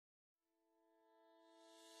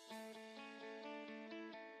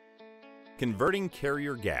Converting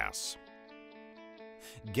carrier gas.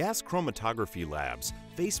 Gas chromatography labs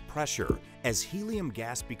face pressure as helium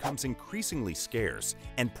gas becomes increasingly scarce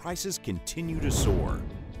and prices continue to soar.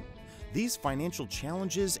 These financial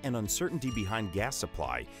challenges and uncertainty behind gas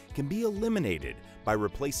supply can be eliminated by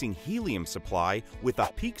replacing helium supply with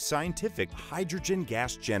a Peak Scientific hydrogen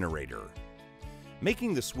gas generator.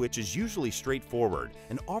 Making the switch is usually straightforward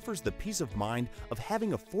and offers the peace of mind of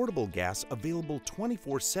having affordable gas available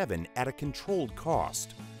 24/7 at a controlled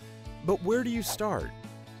cost. But where do you start?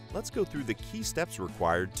 Let's go through the key steps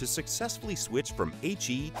required to successfully switch from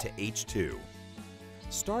HE to H2.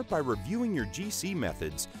 Start by reviewing your GC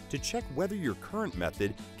methods to check whether your current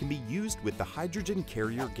method can be used with the hydrogen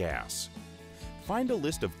carrier gas. Find a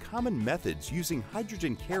list of common methods using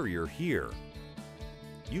hydrogen carrier here.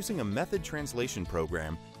 Using a method translation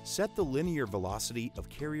program, set the linear velocity of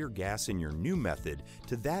carrier gas in your new method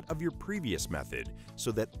to that of your previous method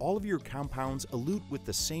so that all of your compounds elute with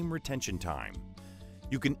the same retention time.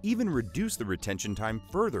 You can even reduce the retention time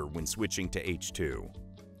further when switching to H2.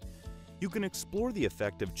 You can explore the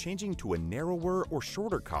effect of changing to a narrower or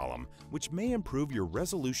shorter column, which may improve your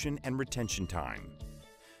resolution and retention time.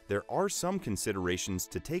 There are some considerations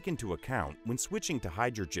to take into account when switching to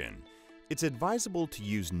hydrogen. It's advisable to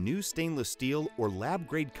use new stainless steel or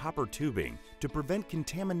lab-grade copper tubing to prevent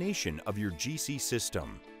contamination of your GC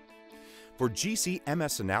system. For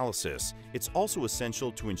GC-MS analysis, it's also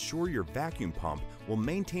essential to ensure your vacuum pump will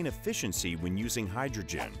maintain efficiency when using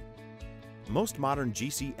hydrogen. Most modern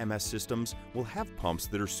GC-MS systems will have pumps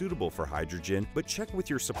that are suitable for hydrogen, but check with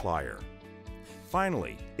your supplier.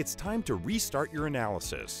 Finally, it's time to restart your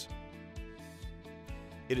analysis.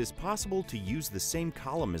 It is possible to use the same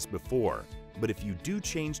column as before, but if you do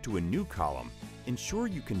change to a new column, ensure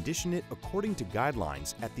you condition it according to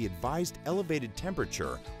guidelines at the advised elevated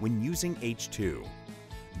temperature when using H2.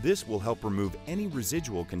 This will help remove any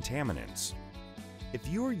residual contaminants. If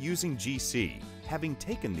you are using GC, having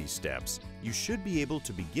taken these steps, you should be able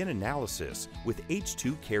to begin analysis with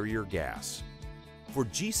H2 carrier gas. For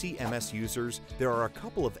GC-MS users, there are a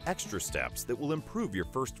couple of extra steps that will improve your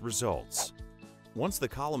first results. Once the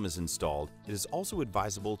column is installed, it is also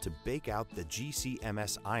advisable to bake out the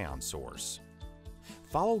GC-MS ion source.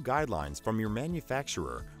 Follow guidelines from your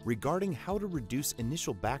manufacturer regarding how to reduce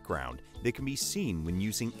initial background that can be seen when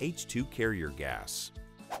using H2 carrier gas.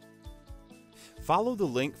 Follow the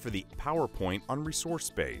link for the PowerPoint on Resource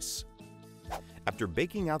Space. After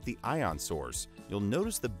baking out the ion source, you'll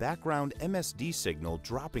notice the background MSD signal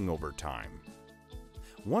dropping over time.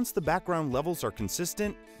 Once the background levels are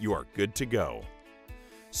consistent, you are good to go.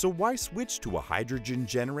 So why switch to a hydrogen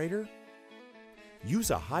generator?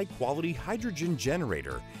 Use a high-quality hydrogen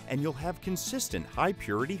generator and you'll have consistent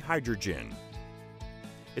high-purity hydrogen.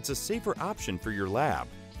 It's a safer option for your lab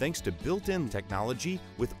thanks to built-in technology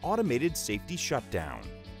with automated safety shutdown.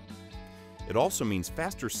 It also means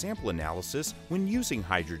faster sample analysis when using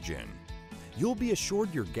hydrogen. You'll be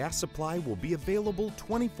assured your gas supply will be available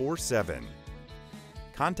 24/7.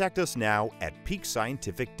 Contact us now at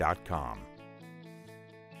peakscientific.com.